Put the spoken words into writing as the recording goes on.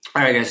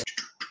All right, guys.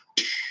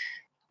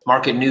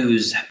 Market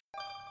news.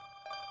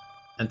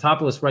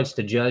 Antonopoulos writes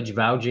to judge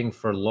vouching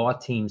for law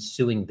team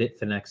suing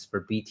Bitfinex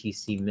for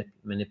BTC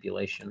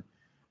manipulation.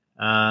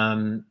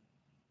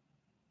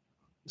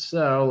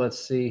 So let's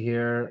see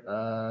here.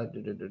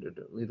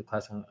 Leave the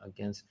class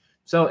against.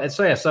 So I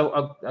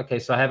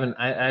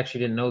actually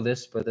didn't know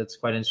this, but that's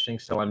quite interesting.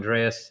 So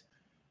Andreas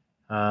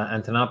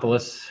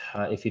Antonopoulos,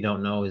 if you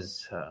don't know,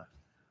 is a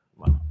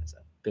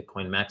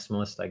Bitcoin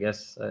maximalist, I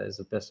guess, is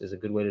a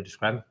good way to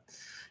describe him.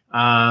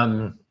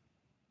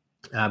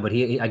 But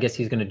I guess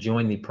he's going to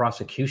join the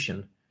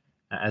prosecution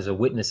as a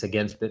witness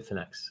against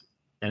Bitfinex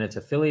and its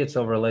affiliates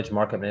over alleged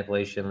market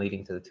manipulation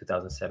leading to the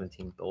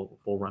 2017 bull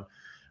run.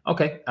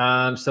 Okay,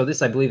 so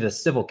this, I believe, is a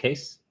civil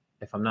case,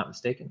 if I'm not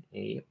mistaken.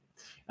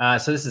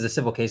 So this is a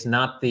civil case,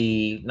 not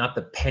the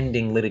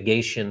pending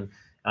litigation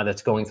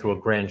that's going through a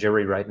grand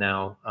jury right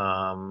now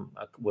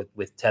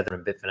with Tether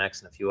and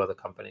Bitfinex and a few other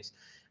companies.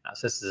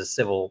 So this is a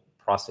civil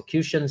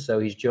prosecution. So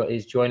he's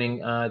joining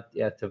he wrote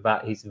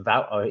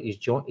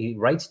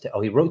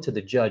to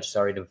the judge,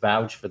 to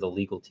vouch for the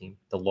legal team,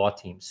 the law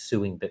team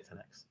suing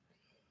Bitfinex.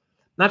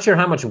 Not sure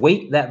how much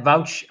weight that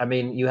vouch. I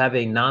mean, you have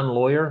a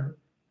non-lawyer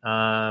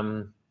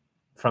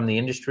from the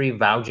industry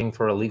vouching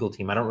for a legal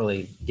team. I don't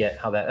really get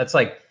how that's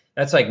like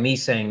me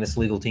saying this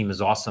legal team is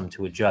awesome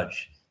to a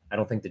judge. I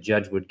don't think the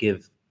judge would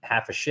give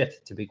half a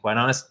shit, to be quite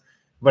honest.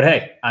 But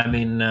hey, I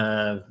mean,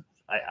 I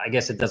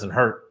guess it doesn't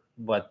hurt.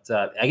 But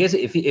I guess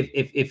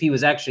if he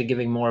was actually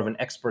giving more of an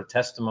expert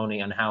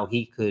testimony on how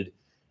he could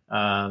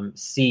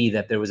see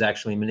that there was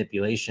actually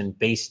manipulation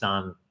based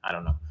on, I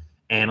don't know,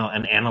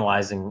 and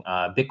analyzing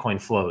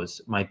Bitcoin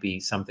flows might be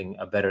something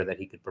better that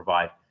he could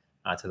provide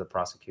to the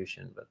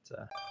prosecution. But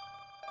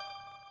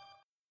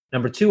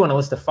number 2 on a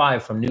list of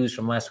 5 from news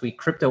from last week,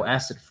 crypto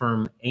asset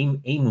firm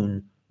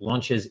Amun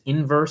launches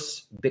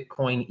Inverse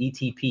Bitcoin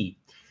ETP.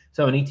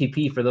 So an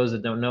ETP, for those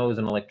that don't know, is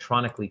an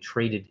electronically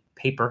traded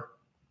paper.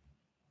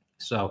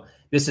 So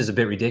this is a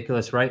bit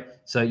ridiculous, right?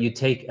 So you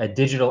take a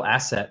digital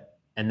asset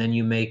and then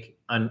you make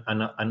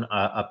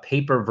a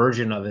paper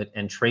version of it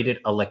and trade it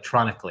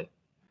electronically.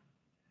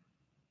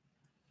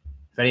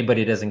 If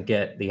anybody doesn't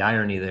get the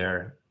irony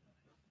there,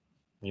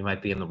 you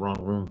might be in the wrong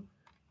room.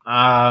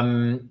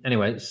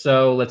 Anyway,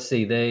 so let's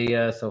see.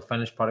 So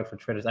finished product for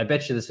traders. I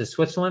bet you this is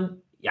Switzerland.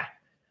 Yeah.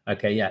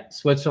 Okay. Yeah.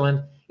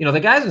 Switzerland. You know,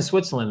 the guys in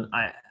Switzerland,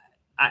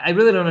 I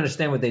really don't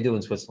understand what they do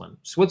in Switzerland.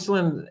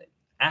 Switzerland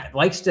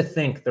likes to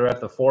think they're at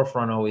the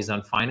forefront always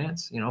on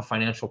finance,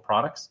 financial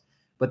products,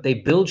 but they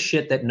build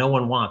shit that no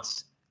one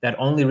wants, that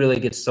only really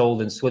gets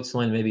sold in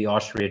Switzerland, maybe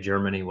Austria,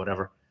 Germany,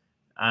 whatever.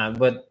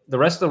 But the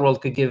rest of the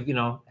world could give,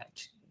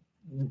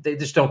 they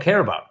just don't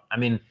care about. I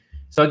mean,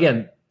 so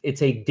again,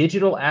 it's a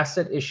digital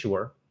asset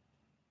issuer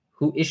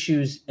who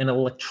issues an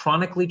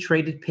electronically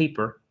traded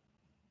paper,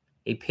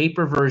 a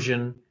paper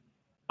version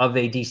of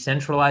a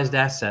decentralized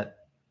asset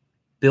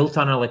built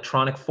on an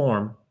electronic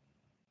form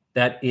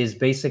that is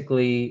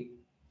basically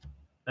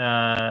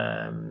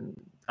a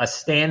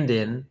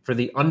stand-in for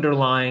the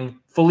underlying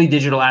fully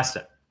digital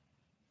asset.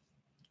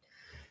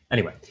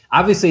 Anyway,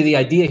 obviously the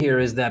idea here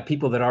is that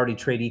people that already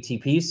trade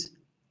ETPs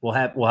will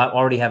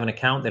already have an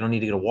account. They don't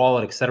need to get a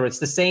wallet, et cetera. It's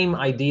the same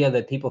idea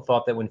that people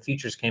thought that when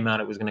futures came out,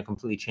 it was going to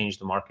completely change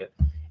the market.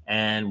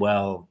 And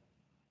well,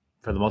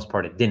 for the most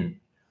part, it didn't.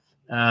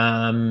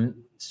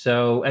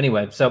 So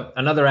anyway, so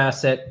another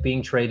asset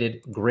being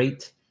traded,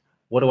 great.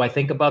 What do I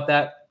think about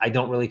that? I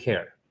don't really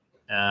care.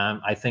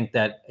 I think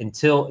that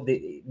until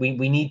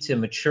we need to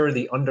mature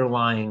the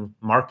underlying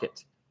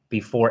market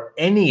before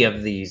any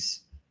of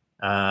these,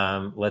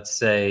 let's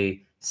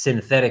say,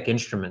 synthetic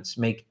instruments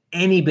make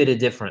any bit of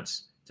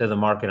difference to the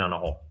market on a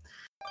whole.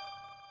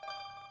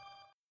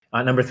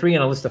 Number 3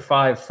 on a list of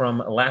 5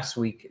 from last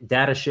week,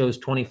 data shows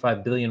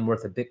 25 billion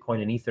worth of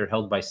Bitcoin and Ether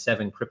held by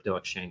 7 crypto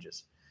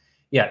exchanges.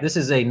 Yeah, this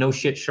is a no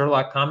shit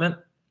Sherlock comment,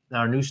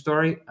 our news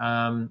story.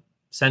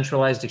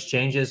 Centralized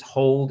exchanges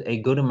hold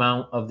a good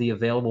amount of the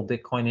available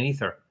Bitcoin and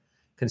Ether,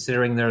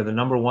 considering they're the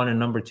number 1 and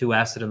number 2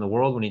 asset in the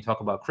world when you talk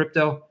about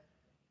crypto.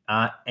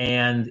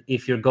 And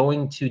if you're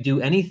going to do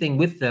anything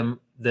with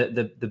them,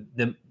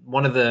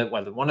 one of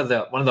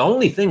the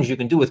only things you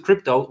can do with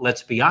crypto,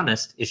 let's be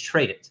honest, is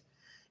trade it.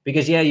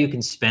 Because you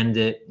can spend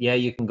it. Yeah,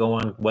 you can go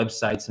on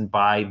websites and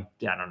buy,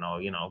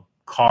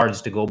 cards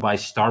to go buy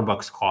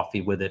Starbucks coffee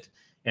with it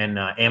and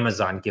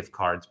Amazon gift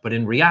cards. But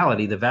in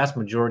reality, the vast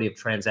majority of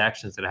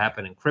transactions that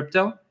happen in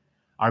crypto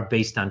are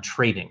based on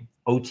trading,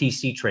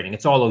 OTC trading.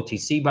 It's all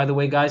OTC, by the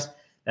way, guys.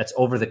 That's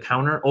over the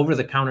counter. Over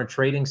the counter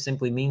trading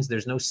simply means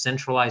there's no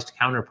centralized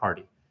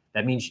counterparty.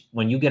 That means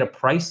when you get a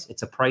price,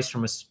 it's a price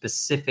from a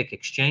specific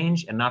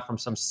exchange and not from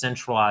some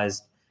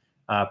centralized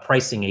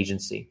pricing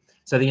agency.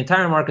 So the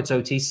entire market's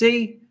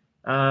OTC.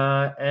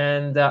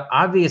 And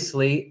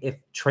obviously, if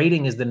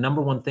trading is the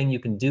number 1 thing you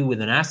can do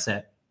with an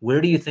asset, where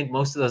do you think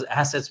most of those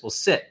assets will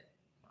sit?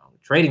 Well,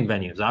 trading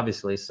venues,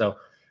 obviously. So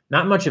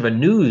not much of a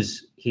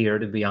news here,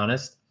 to be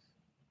honest.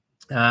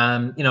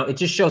 It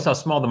just shows how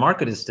small the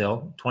market is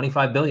still,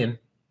 25 billion.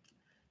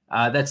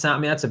 That's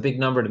a big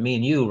number to me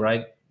and you,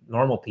 right?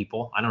 normal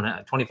people. I don't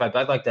have 25.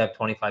 I'd like to have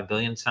 25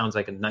 billion. Sounds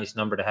like a nice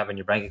number to have in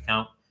your bank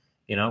account,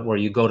 where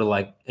you go to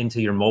like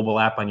into your mobile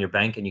app on your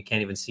bank and you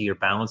can't even see your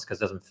balance because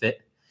it doesn't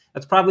fit.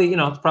 That's probably,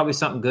 it's probably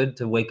something good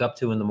to wake up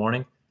to in the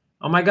morning.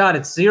 Oh my God,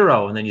 it's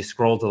zero. And then you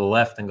scroll to the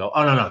left and go,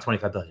 oh no,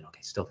 25 billion.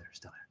 Okay, still there.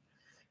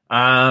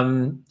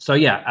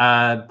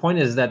 Point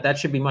is that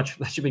should be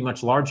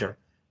much larger.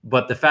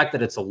 But the fact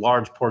that it's a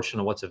large portion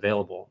of what's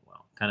available,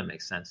 well, kind of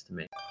makes sense to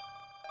me.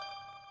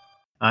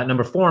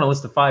 Number 4 on a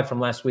list of 5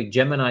 from last week,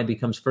 Gemini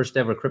becomes first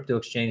ever crypto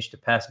exchange to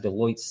pass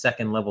Deloitte's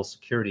second level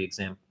security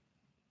exam.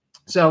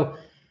 So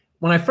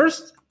when I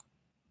first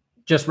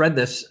just read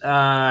this,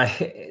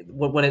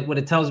 what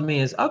it tells me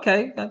is,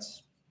 okay,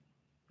 that's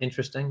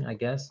interesting, I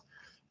guess.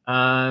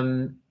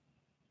 Not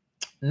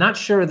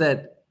sure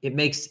that it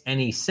makes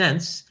any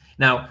sense.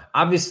 Now,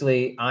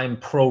 obviously, I'm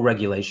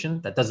pro-regulation.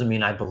 That doesn't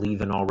mean I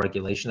believe in all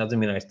regulation. That doesn't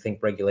mean I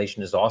think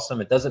regulation is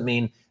awesome. It doesn't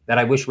mean that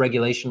I wish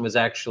regulation was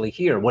actually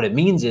here. What it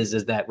means is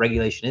that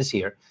regulation is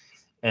here.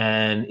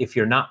 And if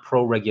you're not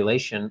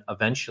pro-regulation,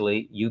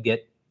 eventually you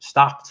get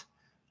stopped.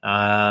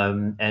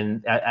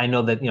 And I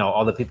know that,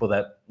 all the people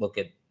that look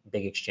at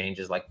big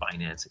exchanges like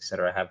Binance, et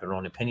cetera, have their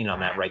own opinion on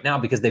that right now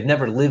because they've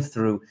never lived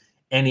through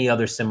any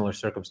other similar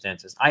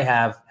circumstances. I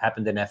have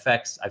happened in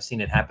FX. I've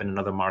seen it happen in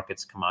other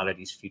markets,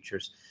 commodities,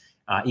 futures,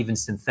 even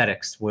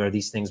synthetics, where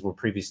these things were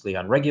previously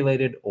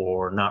unregulated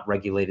or not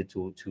regulated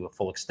to a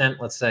full extent,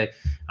 let's say.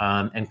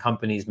 And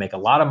companies make a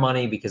lot of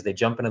money because they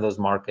jump into those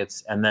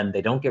markets and then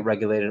they don't get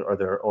regulated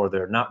or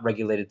they're not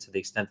regulated to the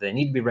extent that they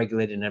need to be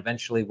regulated. And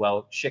eventually,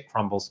 well, shit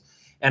crumbles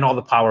and all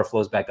the power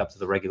flows back up to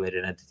the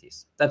regulated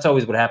entities. That's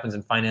always what happens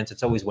in finance.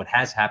 It's always what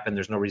has happened.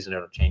 There's no reason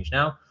it'll change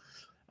now.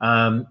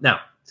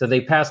 So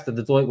they passed the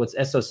Deloitte what's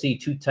SOC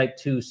 2 Type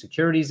 2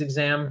 securities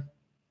exam.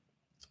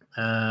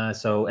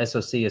 So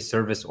SOC is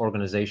Service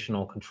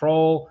Organizational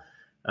Control.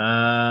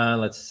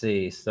 Let's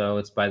see. So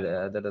it's by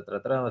the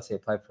let's see,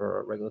 applied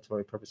for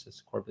regulatory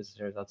purposes, core business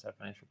areas outside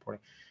financial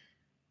reporting.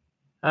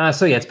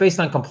 It's based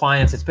on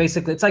compliance.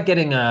 It's like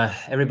getting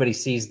everybody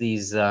sees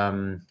these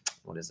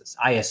what is this?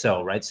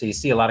 ISO, right? So you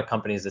see a lot of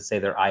companies that say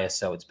they're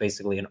ISO. It's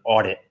basically an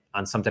audit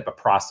on some type of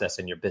process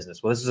in your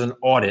business. Well, this is an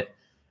audit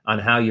on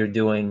how you're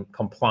doing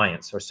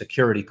compliance or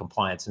security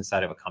compliance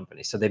inside of a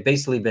company. So they've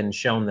basically been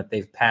shown that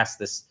they've passed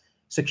this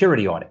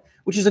security audit,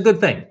 which is a good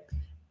thing.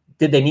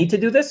 Did they need to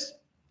do this?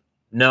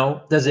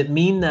 No. Does it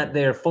mean that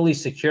they're fully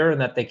secure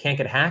and that they can't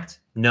get hacked?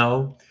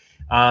 No.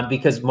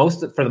 Because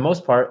for the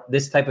most part,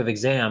 this type of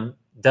exam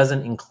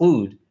doesn't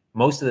include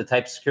most of the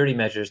type of security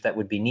measures that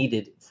would be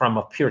needed from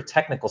a pure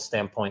technical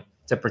standpoint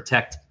to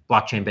protect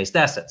blockchain-based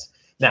assets.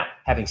 Now,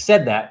 having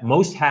said that,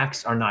 most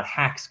hacks are not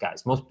hacks,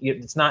 guys.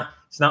 It's not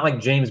like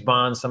James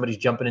Bond. Somebody's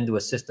jumping into a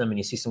system and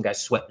you see some guy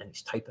sweating and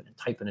he's typing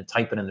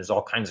and there's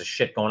all kinds of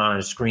shit going on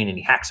his screen and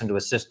he hacks into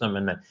a system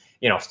and then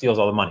steals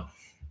all the money.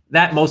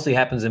 That mostly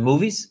happens in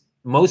movies.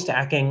 Most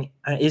hacking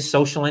is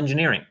social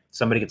engineering.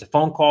 Somebody gets a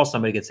phone call,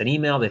 somebody gets an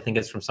email, they think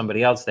it's from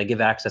somebody else, they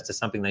give access to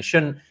something they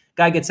shouldn't.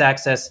 Guy gets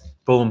access,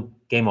 boom,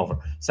 game over.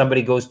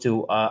 Somebody goes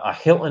to a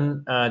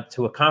Hilton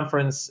to a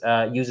conference,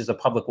 uses a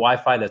public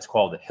Wi-Fi that's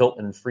called a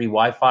Hilton free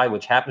Wi-Fi,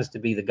 which happens to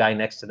be the guy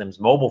next to them's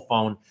mobile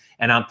phone,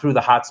 and on through the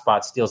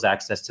hotspot steals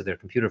access to their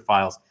computer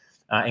files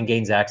and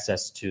gains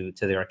access to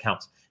their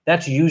accounts.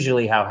 That's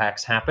usually how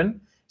hacks happen.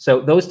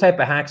 So those type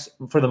of hacks,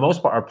 for the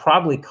most part, are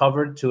probably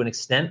covered to an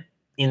extent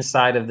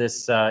inside of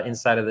this,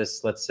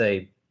 let's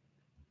say,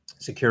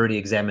 security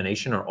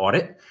examination or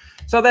audit.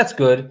 So that's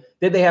good.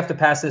 Did they have to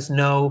pass this?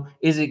 No.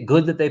 Is it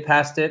good that they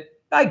passed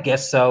it? I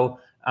guess so.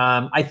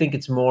 I think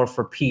it's more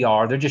for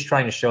PR. They're just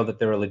trying to show that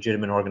they're a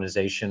legitimate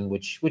organization,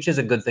 which is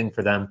a good thing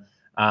for them.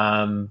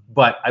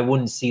 But I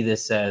wouldn't see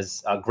this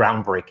as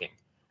groundbreaking.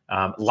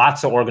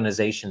 Lots of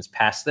organizations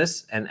pass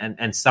this,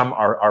 and some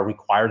are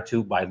required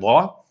to by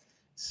law.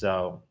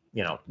 So,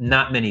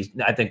 not many.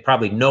 I think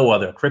probably no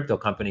other crypto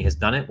company has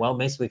done it. Well,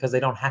 basically because they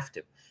don't have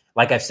to.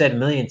 Like I've said a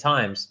million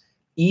times,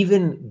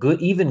 even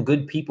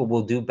good people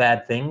will do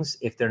bad things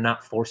if they're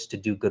not forced to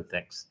do good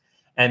things.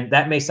 And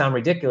that may sound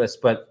ridiculous,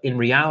 but in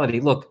reality,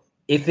 look,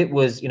 if it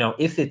was,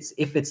 if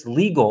it's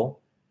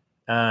legal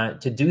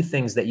to do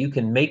things that you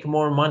can make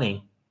more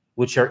money,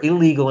 which are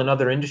illegal in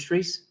other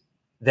industries,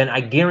 then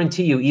I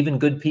guarantee you, even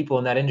good people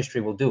in that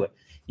industry will do it.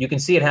 You can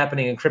see it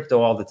happening in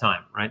crypto all the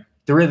time, right?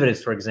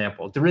 Derivatives, for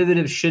example.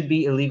 Derivatives should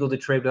be illegal to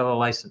trade without a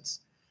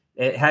license.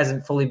 It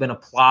hasn't fully been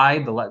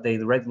applied.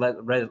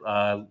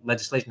 The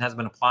legislation hasn't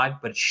been applied,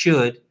 but it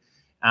should.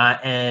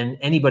 And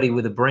anybody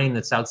with a brain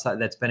that's outside,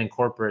 that's been in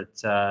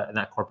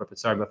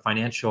but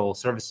financial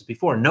services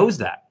before knows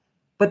that.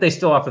 But they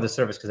still offer the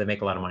service because they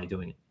make a lot of money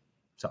doing it.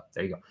 So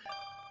there you go.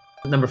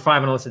 Number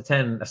 5 on the list of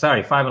 10.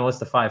 5 on the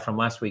list of 5 from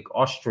last week.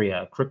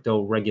 Austria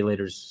crypto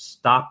regulators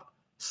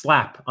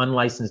slap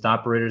unlicensed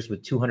operators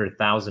with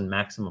 200,000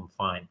 maximum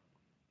fine.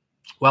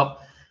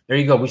 Well, there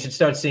you go. We should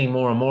start seeing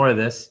more and more of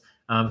this.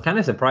 Kind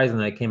of surprising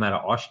that it came out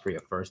of Austria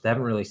first. I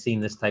haven't really seen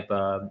this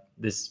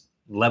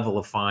level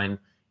of fine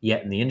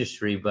yet in the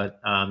industry, but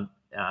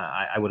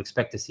I would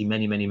expect to see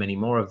many, many, many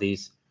more of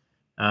these.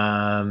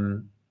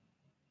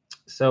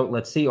 So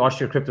let's see.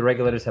 Austria crypto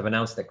regulators have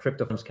announced that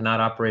crypto firms cannot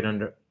operate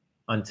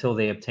until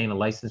they obtain a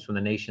license from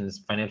the nation's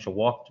financial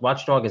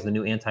watchdog as the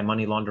new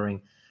anti-money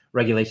laundering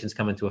regulations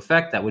come into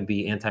effect. That would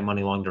be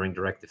Anti-Money Laundering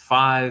Directive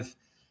 5,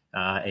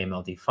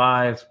 AMLD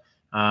 5.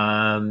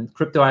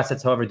 Crypto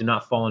assets, however, do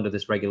not fall under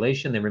this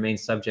regulation. They remain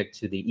subject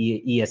to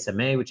the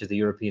ESMA, which is the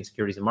European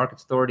Securities and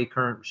Markets Authority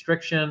current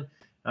restriction.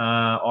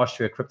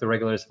 Austria crypto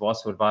regulators have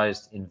also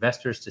advised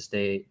investors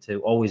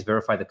to always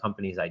verify the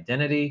company's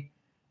identity.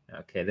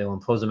 Okay, they'll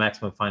impose a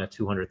maximum fine of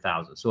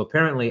 200,000. So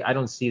apparently, I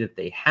don't see that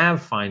they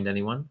have fined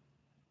anyone,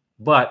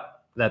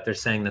 but that they're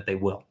saying that they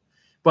will.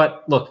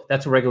 But look,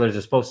 that's what regulators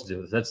are supposed to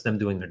do. That's them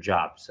doing their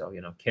job. So,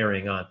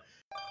 carrying on.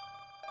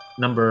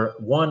 Number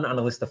 1 on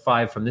a list of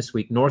 5 from this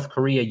week, North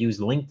Korea used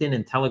LinkedIn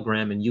and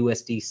Telegram in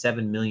USD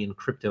 7 million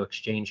crypto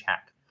exchange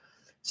hack.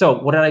 So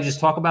what did I just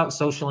talk about?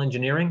 Social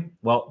engineering?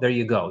 Well, there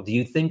you go. Do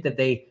you think that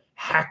they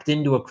hacked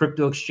into a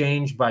crypto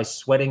exchange by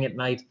sweating at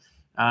night,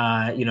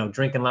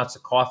 drinking lots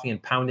of coffee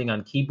and pounding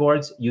on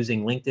keyboards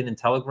using LinkedIn and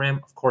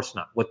Telegram? Of course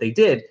not. What they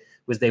did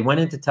was they went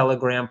into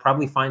Telegram,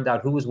 probably find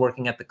out who was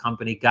working at the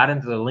company, got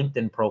into their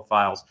LinkedIn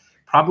profiles,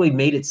 probably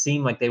made it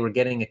seem like they were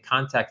getting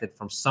contacted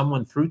from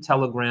someone through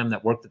Telegram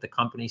that worked at the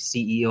company,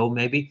 CEO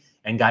maybe,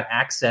 and got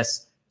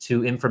access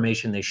to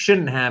information they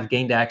shouldn't have,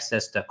 gained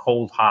access to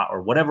cold, hot,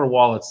 or whatever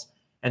wallets,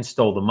 and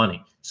stole the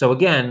money. So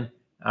again,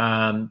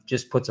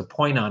 just puts a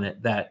point on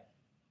it that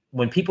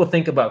when people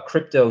think about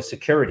crypto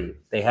security,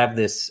 they have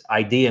this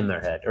idea in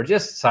their head, or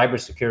just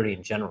cybersecurity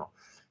in general,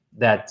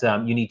 that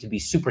you need to be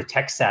super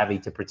tech savvy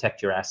to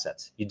protect your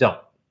assets. You don't.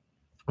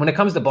 When it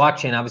comes to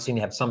blockchain, obviously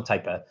you have some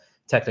type of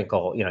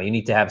technical, you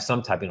need to have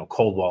some type,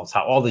 cold wallets,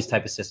 all these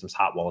type of systems,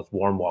 hot wallets,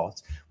 warm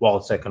wallets,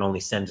 wallets that can only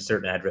send to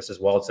certain addresses,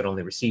 wallets that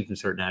only receive from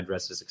certain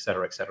addresses, et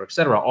cetera, et cetera, et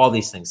cetera. All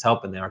these things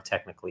help, and they are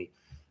technically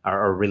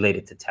are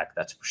related to tech,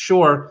 that's for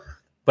sure.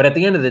 But at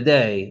the end of the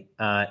day,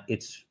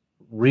 it's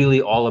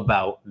really all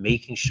about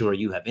making sure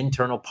you have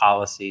internal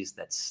policies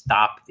that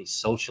stop these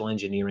social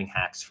engineering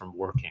hacks from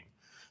working.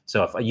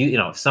 So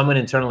if someone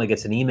internally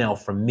gets an email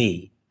from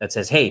me that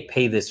says, hey,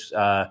 pay this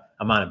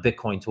amount of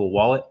Bitcoin to a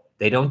wallet,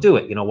 they don't do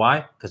it. You know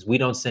why? Because we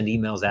don't send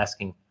emails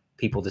asking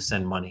people to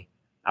send money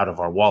out of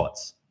our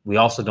wallets. We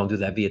also don't do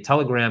that via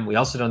Telegram. We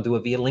also don't do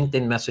it via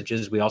LinkedIn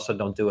messages. We also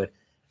don't do it.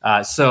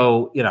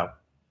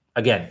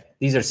 Again,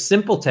 these are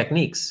simple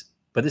techniques,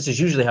 but this is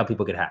usually how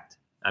people get hacked.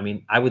 I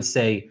mean, I would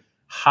say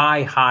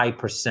high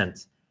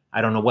percent.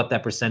 I don't know what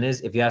that percent is.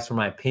 If you ask for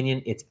my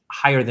opinion, it's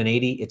higher than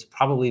 80. It's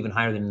probably even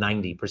higher than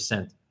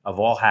 90% of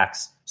all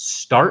hacks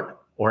start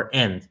or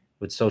end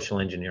with social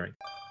engineering.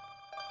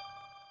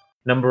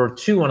 Number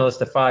 2 on a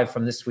list of 5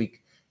 from this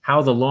week,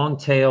 how the long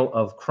tail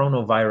of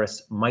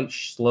coronavirus might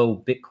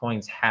slow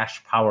Bitcoin's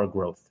hash power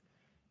growth.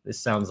 This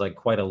sounds like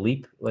quite a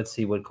leap. Let's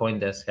see what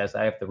CoinDesk has.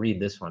 I have to read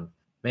this one.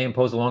 May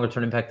impose a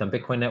longer-term impact on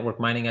Bitcoin network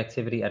mining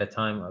activity at a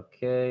time.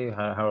 Okay,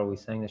 how are we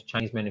saying this?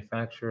 Chinese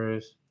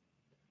manufacturers.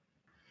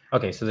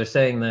 Okay, so they're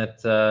saying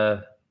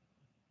that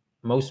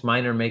most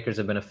miner makers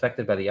have been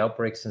affected by the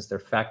outbreak since their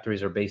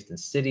factories are based in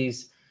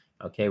cities.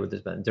 Okay,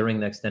 during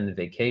the extended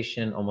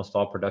vacation, almost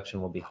all production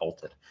will be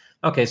halted.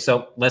 Okay,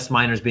 so less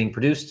miners being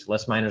produced,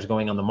 less miners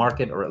going on the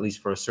market, or at least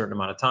for a certain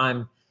amount of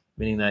time,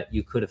 meaning that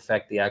you could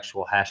affect the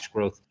actual hash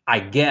growth. I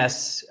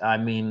guess,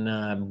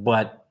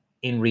 but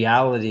in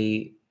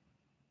reality,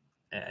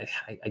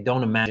 I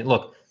don't imagine.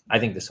 Look, I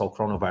think this whole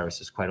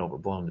coronavirus is quite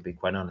overblown, to be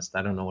quite honest.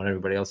 I don't know what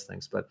everybody else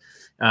thinks, but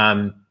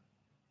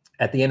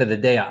at the end of the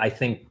day, I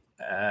think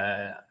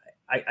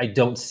I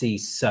don't see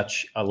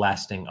such a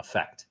lasting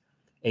effect.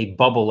 A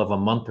bubble of a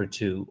month or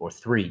 2 or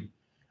 3.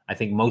 I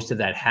think most of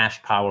that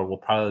hash power will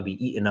probably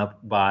be eaten up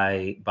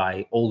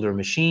by older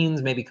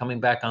machines, maybe coming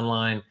back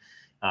online,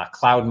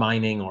 cloud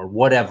mining or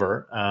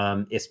whatever.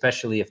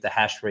 Especially if the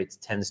hash rate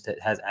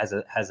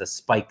has a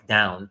spike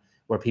down,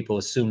 where people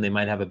assume they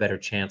might have a better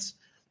chance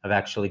of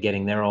actually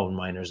getting their own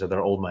miners or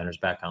their old miners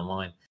back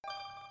online.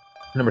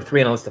 Number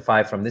 3 on the list of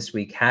 5 from this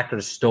week,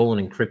 hackers stole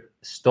and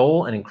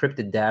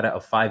encrypted data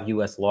of 5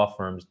 U.S. law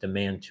firms,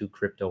 demand 2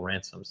 crypto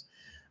ransoms.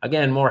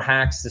 Again, more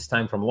hacks, this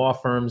time from law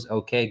firms.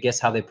 Okay,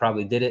 guess how they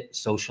probably did it?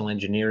 Social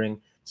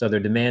engineering. So they're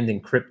demanding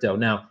crypto.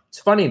 Now, it's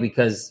funny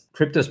because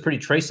crypto is pretty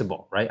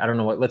traceable, right? I don't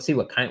know let's see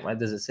what kind,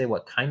 does it say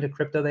what kind of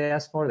crypto they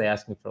ask for? They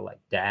asking for like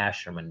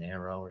Dash or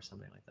Monero or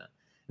something like that.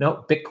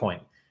 No, Bitcoin.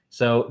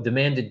 So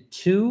demanded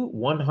 2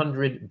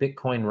 100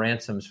 Bitcoin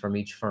ransoms from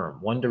each firm,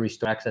 one to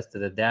restore access to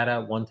the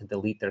data, one to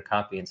delete their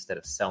copy instead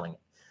of selling it.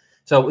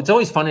 So it's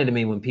always funny to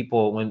me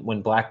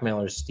when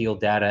blackmailers steal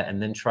data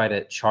and then try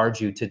to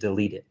charge you to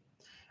delete it.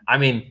 I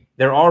mean,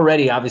 they're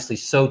already obviously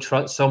so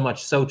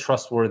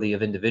trustworthy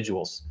of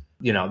individuals,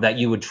 that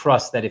you would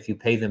trust that if you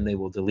pay them, they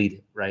will delete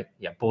it, right?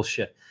 Yeah,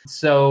 bullshit.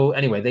 So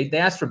anyway, they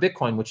asked for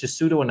Bitcoin, which is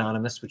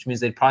pseudo-anonymous, which means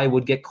they probably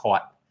would get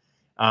caught.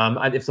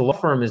 If the law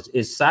firm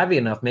is savvy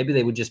enough, maybe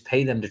they would just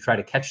pay them to try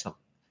to catch them.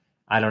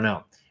 I don't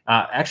know.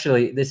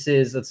 Actually, this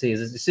is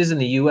in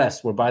the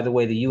U.S., where, by the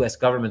way, the U.S.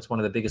 government's one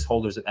of the biggest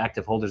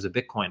active holders of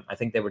Bitcoin. I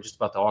think they were just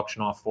about to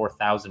auction off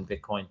 4,000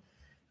 Bitcoin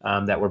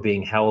that were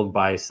being held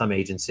by some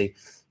agency.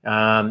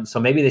 So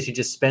maybe they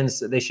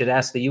should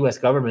ask the U.S.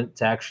 government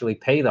to actually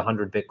pay the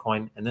 100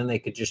 Bitcoin, and then they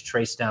could just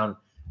trace down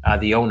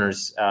the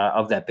owners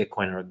of that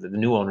Bitcoin, or the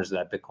new owners of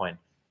that Bitcoin,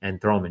 and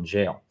throw them in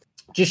jail.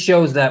 Just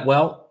shows that,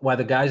 well, while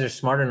the guys are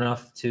smart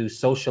enough to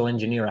social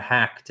engineer a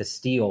hack to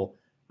steal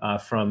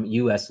from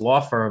U.S. law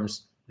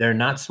firms, they're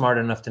not smart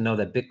enough to know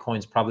that Bitcoin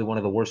is probably one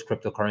of the worst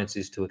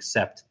cryptocurrencies to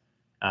accept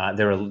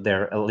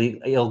their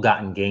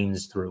ill-gotten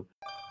gains through.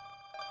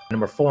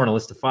 Number 4 on a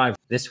list of 5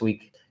 this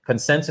week,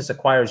 Consensus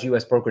acquires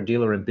U.S.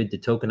 broker-dealer in bid to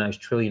tokenize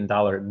 $1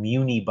 trillion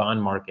muni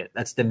bond market.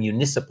 That's the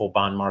municipal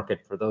bond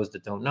market, for those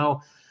that don't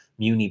know.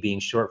 Muni being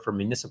short for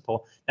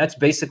municipal. That's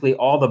basically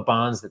all the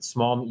bonds that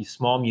small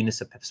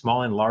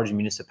and large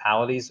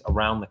municipalities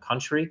around the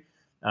country.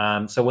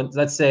 So when,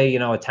 let's say,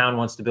 a town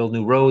wants to build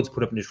new roads,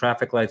 put up new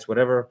traffic lights,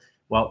 whatever.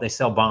 Well, they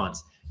sell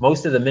bonds.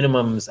 Most of the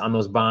minimums on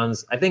those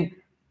bonds, I think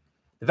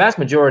the vast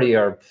majority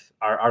are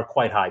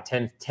quite high,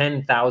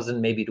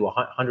 10,000 maybe to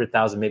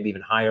 100,000, maybe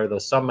even higher. Though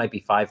some might be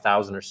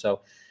 5,000 or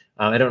so.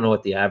 I don't know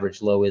what the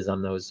average low is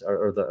on those,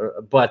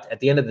 but at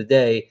the end of the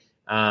day,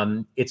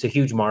 it's a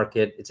huge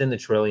market. It's in the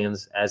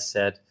trillions, as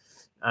said.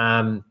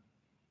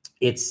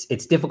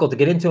 It's difficult to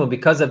get into, and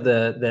because of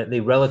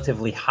the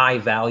relatively high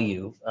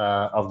value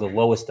of the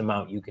lowest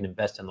amount you can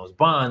invest in those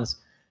bonds,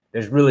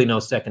 there's really no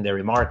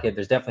secondary market.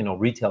 There's definitely no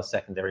retail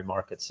secondary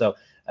market. So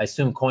I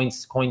assume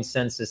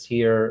consensus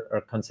here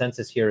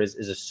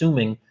is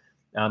assuming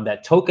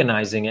that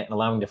tokenizing it and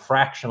allowing to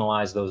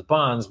fractionalize those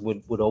bonds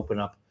would open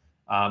up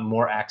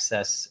more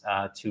access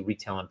to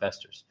retail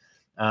investors.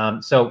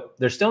 So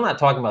they're still not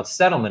talking about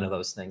settlement of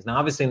those things. Now,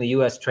 obviously, in the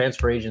U.S.,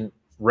 transfer agent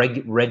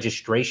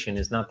registration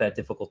is not that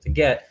difficult to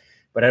get,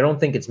 but I don't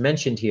think it's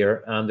mentioned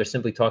here. They're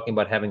simply talking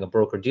about having a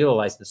broker-dealer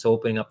license, so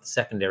opening up the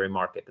secondary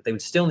market. But they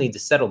would still need to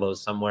settle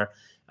those somewhere.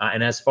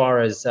 And as far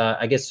as,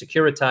 I guess,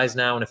 Securitize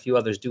now and a few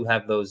others do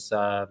have those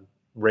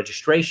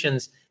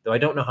registrations, though I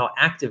don't know how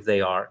active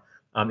they are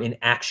in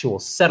actual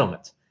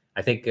settlement.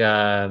 I think,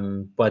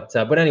 but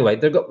anyway,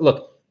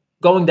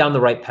 going down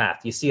the right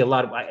path. You see a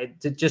lot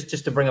of,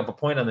 just to bring up a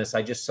point on this,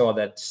 I just saw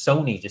that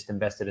Sony just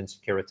invested in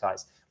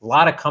Securitize. A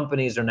lot of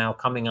companies are now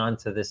coming on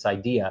to this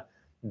idea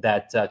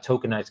that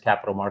tokenized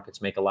capital markets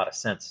make a lot of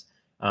sense.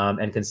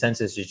 And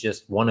Consensus is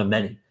just one of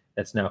many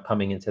that's now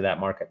coming into that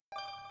market.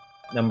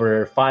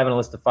 Number 5 on a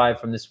list of 5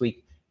 from this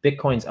week,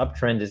 Bitcoin's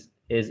uptrend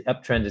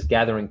is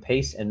gathering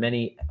pace, and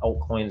many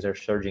altcoins are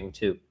surging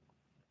too.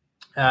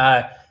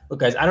 Look,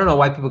 guys, I don't know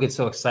why people get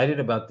so excited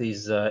about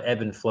these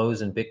ebb and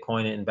flows in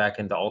Bitcoin and back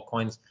into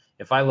altcoins.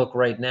 If I look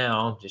right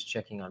now, just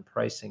checking on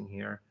pricing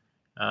here,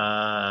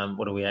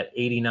 what are we at?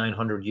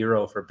 8,900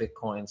 euro for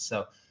Bitcoin.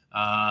 So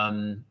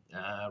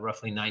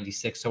roughly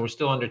 96. So we're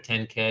still under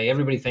 10K.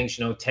 Everybody thinks,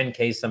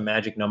 10K is some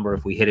magic number.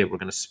 If we hit it, we're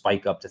going to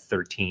spike up to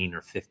 13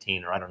 or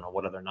 15 or I don't know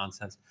what other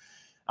nonsense.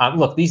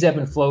 Look, these ebb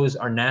and flows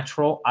are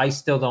natural. I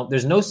still don't.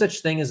 There's no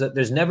such thing as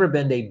there's never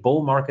been a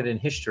bull market in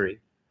history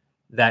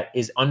that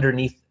is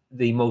underneath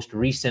the most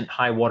recent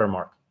high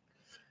watermark.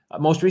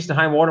 Most recent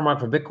high watermark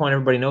for Bitcoin,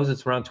 everybody knows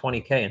it's around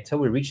 20K. Until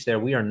we reach there,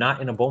 we are not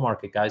in a bull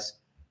market, guys.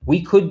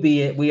 We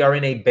are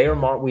in a bear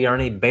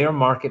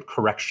market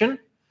correction.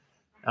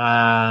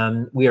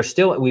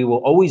 We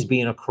will always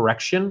be in a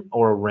correction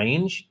or a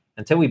range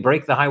until we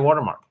break the high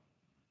watermark.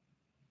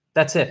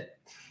 That's it.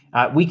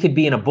 We could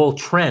be in a bull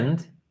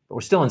trend, but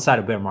we're still inside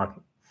a bear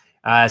market.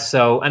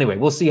 So anyway,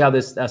 we'll see how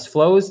this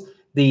flows.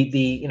 We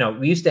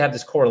used to have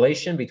this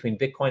correlation between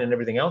Bitcoin and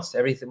everything else.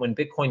 When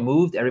Bitcoin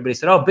moved, everybody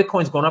said, "Oh,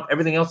 Bitcoin's going up.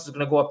 Everything else is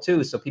going to go up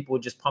too." So people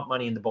would just pump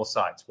money into both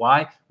sides.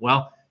 Why?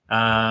 Well,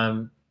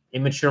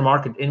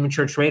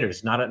 immature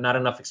traders, not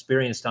enough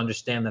experience to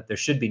understand that there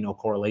should be no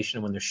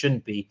correlation. When there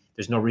shouldn't be,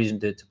 there's no reason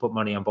to put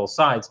money on both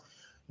sides.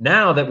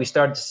 Now that we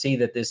start to see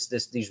that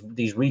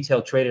these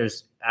retail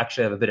traders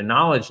actually have a bit of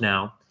knowledge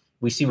now,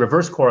 we see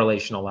reverse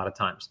correlation a lot of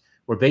times,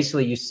 where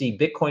basically you see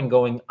Bitcoin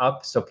going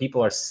up, so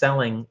people are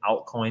selling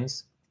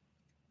altcoins,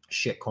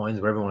 shit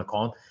coins, whatever you want to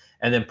call them,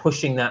 and then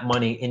pushing that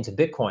money into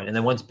Bitcoin. And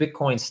then once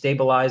Bitcoin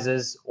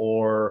stabilizes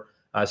or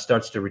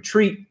starts to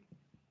retreat,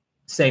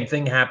 same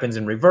thing happens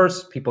in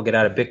reverse. People get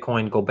out of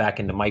Bitcoin, go back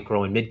into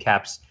micro and mid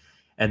caps,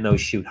 and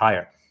those shoot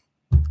higher.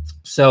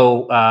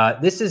 So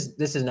this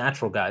is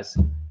natural, guys.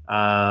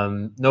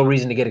 No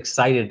reason to get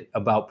excited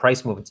about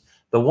price movements.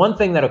 The one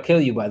thing that'll kill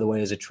you, by the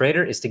way, as a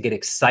trader is to get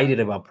excited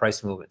about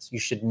price movements. You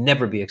should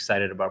never be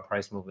excited about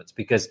price movements,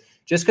 because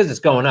just because it's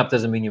going up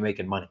doesn't mean you're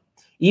making money.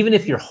 Even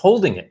if you're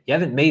holding it, you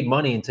haven't made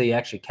money until you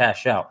actually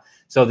cash out.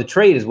 So the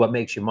trade is what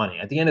makes you money.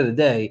 At the end of the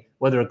day,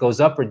 whether it goes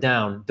up or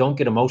down, don't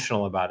get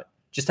emotional about it.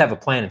 Just have a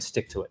plan and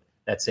stick to it.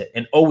 That's it.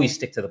 And always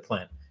stick to the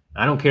plan.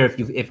 I don't care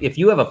if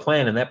you have a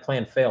plan and that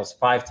plan fails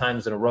 5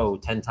 times in a row,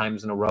 10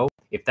 times in a row.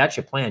 If that's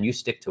your plan, you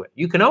stick to it.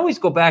 You can always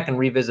go back and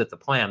revisit the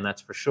plan.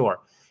 That's for sure.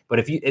 But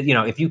if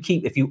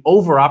you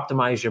over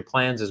optimize your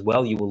plans as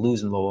well, you will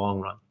lose in the long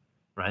run,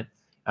 right?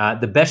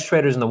 The best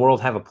traders in the world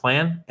have a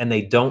plan and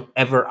they don't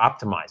ever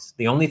optimize.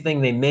 The only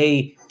thing they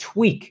may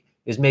tweak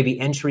is maybe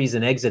entries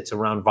and exits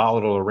around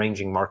volatile or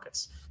ranging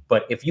markets.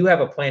 But if you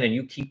have a plan and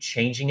you keep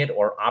changing it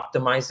or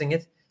optimizing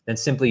it, then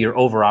simply you're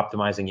over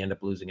optimizing. You end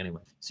up losing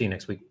anyway. See you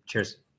next week. Cheers.